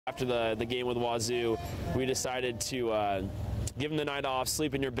After the game with Wazoo, we decided to give them the night off,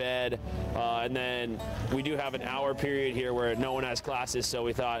 sleep in your bed, and then we do have an hour period here where no one has classes, so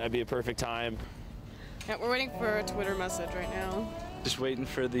we thought it'd be a perfect time. Yeah, we're waiting for a Twitter message right now. Just waiting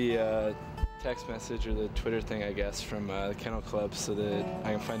for the text message or the Twitter thing, I guess, from the Kennel Club so that I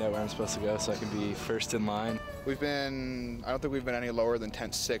can find out where I'm supposed to go so I can be first in line. I don't think we've been any lower than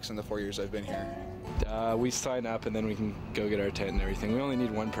tent 6 in the 4 years I've been here. We sign up and then we can go get our tent and everything. We only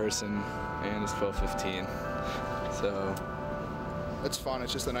need one person and it's 12:15, so. It's fun,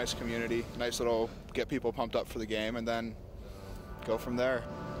 it's just a nice community, nice little get people pumped up for the game and then go from there.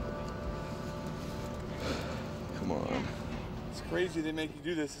 Come on. It's crazy they make you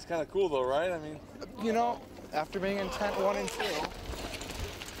do this. It's kind of cool though, right? I mean, you know, after being in tent 1 and 2.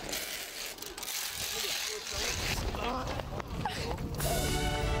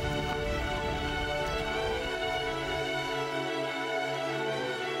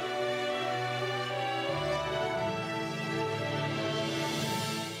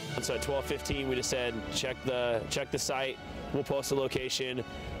 So at 12:15, we just said check the site. We'll post the location.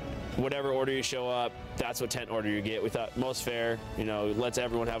 Whatever order you show up, that's what tent order you get. We thought most fair, you know, lets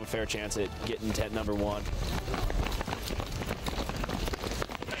everyone have a fair chance at getting tent number 1.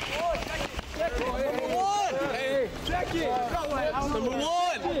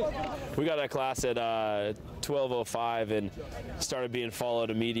 We got that class at 12:05 and started being followed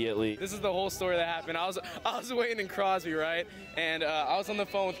immediately. This is the whole story that happened. I was waiting in Crosby, right? And I was on the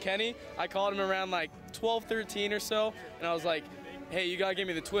phone with Kenny. I called him around like 12:13 or so, and I was like, hey, you gotta give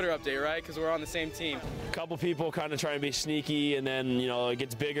me the Twitter update, right? Because we're on the same team. A couple people kind of trying to be sneaky, and then, you know, it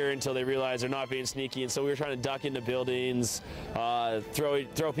gets bigger until they realize they're not being sneaky, and so we were trying to duck into buildings,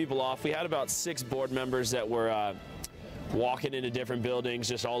 throw people off. We had about 6 board members that were walking into different buildings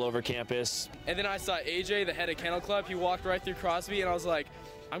just all over campus. And then I saw AJ, the head of Kennel Club. He walked right through Crosby, and I was like,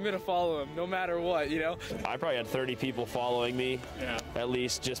 I'm gonna follow him no matter what, you know? I probably had 30 people following me, at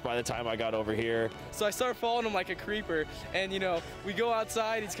least, just by the time I got over here. So I start following him like a creeper, and you know, we go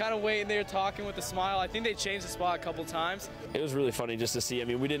outside, he's kind of waiting there talking with a smile. I think they changed the spot a couple times. It was really funny just to see. I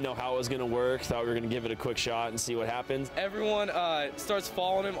mean, we didn't know how it was gonna work, thought we were gonna give it a quick shot and see what happens. Everyone starts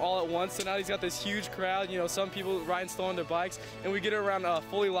following him all at once, so now he's got this huge crowd, you know, some people riding still on their bikes, and we get around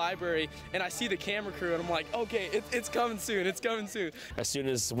Foley Library, and I see the camera crew, and I'm like, okay, it's coming soon, it's coming soon. As soon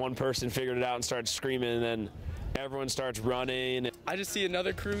as one person figured it out and started screaming, and then everyone starts running. I just see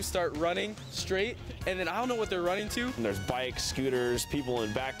another crew start running straight, and then I don't know what they're running to. And there's bikes, scooters, people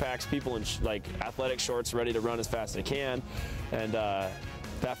in backpacks, people in like athletic shorts ready to run as fast as they can. And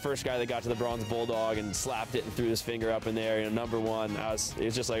that first guy that got to the Bronze Bulldog and slapped it and threw his finger up in there, you know, number 1, it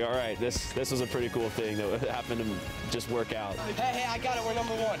was just like, all right, this was a pretty cool thing that happened to just work out. Hey, I got it, we're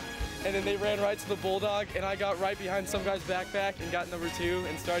number 1. And then they ran right to the Bulldog, and I got right behind some guy's backpack and got number 2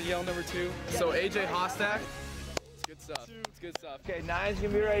 and started yelling number 2. So AJ Hostak, it's good stuff. It's good stuff. Okay, 9's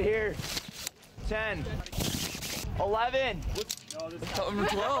gonna be right here. 10, 11. number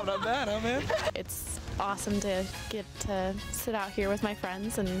 12, not bad, huh, man? It's awesome to get to sit out here with my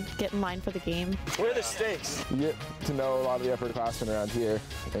friends and get in line for the game. Where are the stakes? You get to know a lot of the upperclassmen around here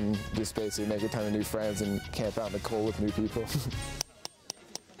and just basically make a ton of new friends and camp out in the cold with new people.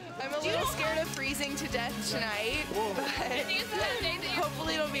 I'm a little scared of freezing to death tonight, but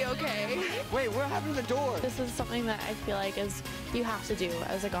hopefully it'll be okay. Wait, what happened to the door? This is something that I feel like you have to do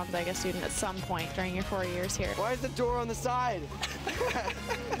as a Gonzaga student at some point during your 4 years here. Why is the door on the side?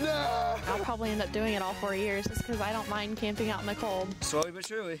 No! I'll probably end up doing it all 4 years just because I don't mind camping out in the cold. Slowly but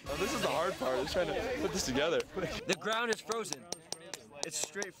surely. Oh, this is the hard part, is trying to put this together. The ground is frozen. It's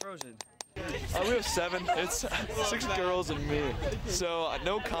straight frozen. We have 7. It's 6 girls and me. So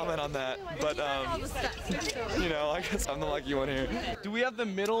no comment on that. But you know, I guess I'm the lucky one here. Do we have the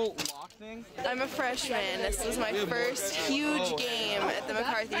middle lock thing? I'm a freshman. This was my first huge game at the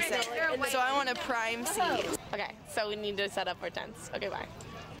McCarthy Center, so I want a prime seat. Okay, so we need to set up our tents. Okay, bye.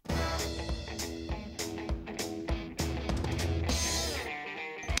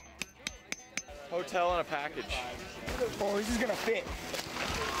 Hotel on a package. Oh, this is gonna fit.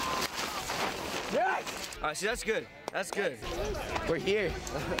 Yes! All right, see, that's good. That's good. We're here.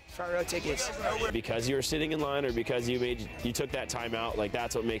 Front row tickets. Because you were sitting in line or because you took that time out, like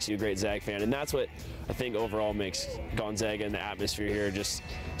that's what makes you a great Zag fan. And that's what I think overall makes Gonzaga and the atmosphere here just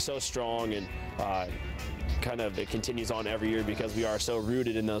so strong, and kind of it continues on every year because we are so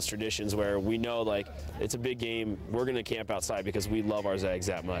rooted in those traditions where we know like it's a big game. We're going to camp outside because we love our Zags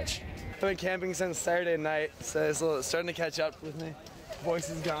that much. I've been camping since Saturday night, so it's starting to catch up with me. Voice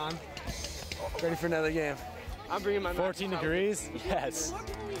is gone. Ready for another game. I'm bringing my 14 degrees? Yes.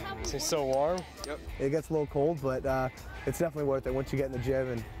 It's so warm. Yep. It gets a little cold, but it's definitely worth it once you get in the gym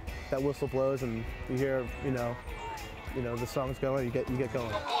and that whistle blows and you hear, you know, the song's going, you get going.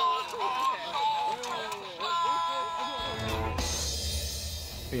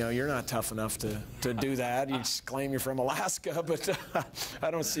 You know, you're not tough enough to do that. You just claim you're from Alaska, but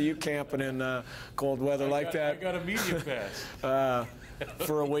I don't see you camping in cold weather like that. I got a media pass.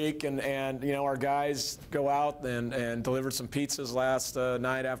 For a week, and you know, our guys go out and delivered some pizzas last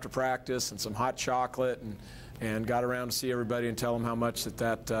night after practice and some hot chocolate, and got around to see everybody and tell them how much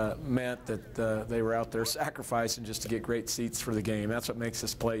that meant that they were out there sacrificing just to get great seats for the game. That's what makes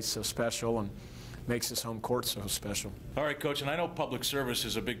this place so special and makes this home court so special. All right, Coach, and I know public service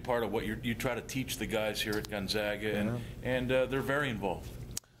is a big part of what you try to teach the guys here at Gonzaga, and they're very involved.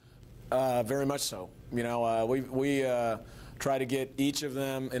 Very much so. You know, we try to get each of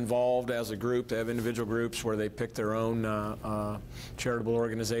them involved as a group. They have individual groups where they pick their own charitable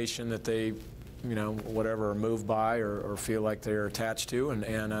organization that they, you know, whatever, are moved by or feel like they're attached to,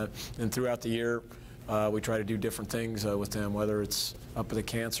 and throughout the year, we try to do different things with them, whether it's up at the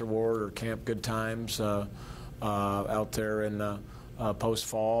cancer ward or Camp Good Times out there in Post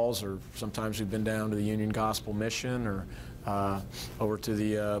Falls, or sometimes we've been down to the Union Gospel Mission, or over to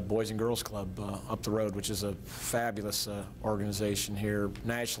the Boys and Girls Club up the road, which is a fabulous organization here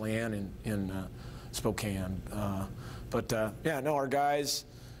nationally and in Spokane. Yeah, no, our guys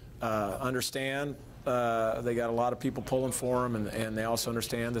understand. They got a lot of people pulling for them, and they also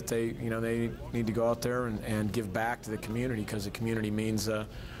understand that they need to go out there and give back to the community, because the community means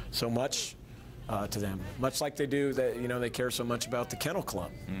so much to them. Much like they do, that they care so much about the Kennel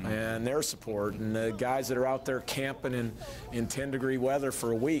Club and their support, and the guys that are out there camping in 10-degree weather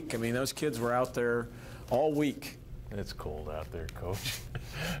for a week. I mean, those kids were out there all week. It's cold out there, Coach.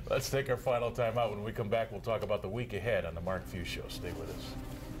 Let's take our final time out. When we come back, we'll talk about the week ahead on the Mark Few Show. Stay with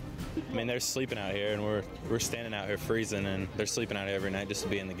us. I mean, they're sleeping out here, and we're standing out here freezing, and they're sleeping out here every night just to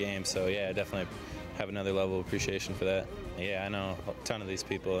be in the game. So yeah, I definitely have another level of appreciation for that. Yeah, I know a ton of these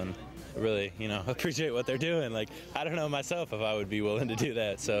people, and really, appreciate what they're doing. Like, I don't know myself if I would be willing to do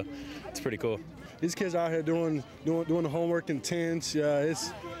that. So it's pretty cool. These kids are out here doing the homework in tents.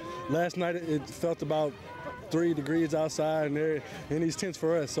 Last night it felt about 3 degrees outside, and they're in these tents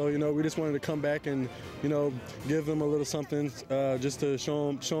for us. So we just wanted to come back and give them a little something just to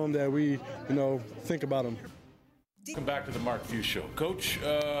show them that we think about them. Welcome back to the Mark Few Show. Coach,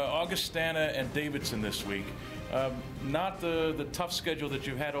 Augustana and Davidson this week. Not the tough schedule that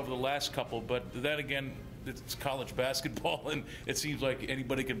you've had over the last couple, but then again, it's college basketball, and it seems like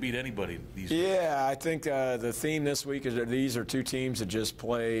anybody can beat anybody these days. Yeah, I think the theme this week is that these are two teams that just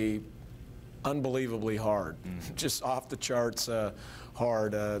play unbelievably hard, just off the charts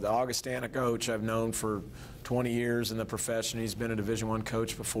hard. The Augustana coach I've known for 20 years in the profession. He's been a Division I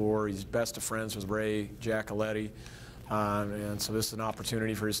coach before. He's best of friends with Ray Giacoletti, and so this is an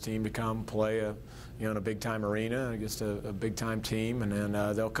opportunity for his team to come play in a big-time arena against a big-time team, and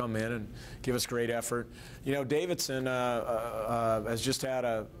then they'll come in and give us great effort. Davidson has just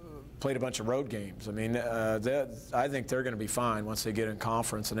played a bunch of road games. I mean, I think they're going to be fine once they get in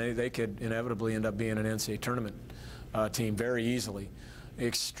conference, and they could inevitably end up being an NCAA tournament team very easily.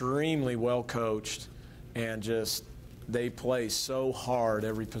 Extremely well coached, and just they play so hard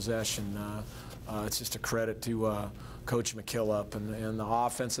every possession. It's just a credit to Coach McKillop and the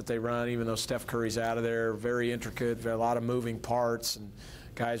offense that they run, even though Steph Curry's out of there. Very intricate, a lot of moving parts, and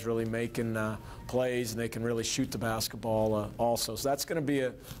guys really making plays, and they can really shoot the basketball also. So that's going to be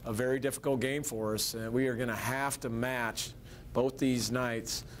a very difficult game for us. We are going to have to match both these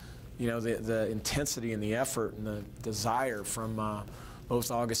nights, the intensity and the effort and the desire from both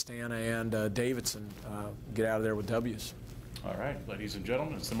Augustana and Davidson. Get out of there with W's. All right, ladies and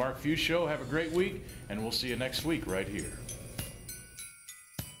gentlemen, it's the Mark Few Show. Have a great week, and we'll see you next week right here.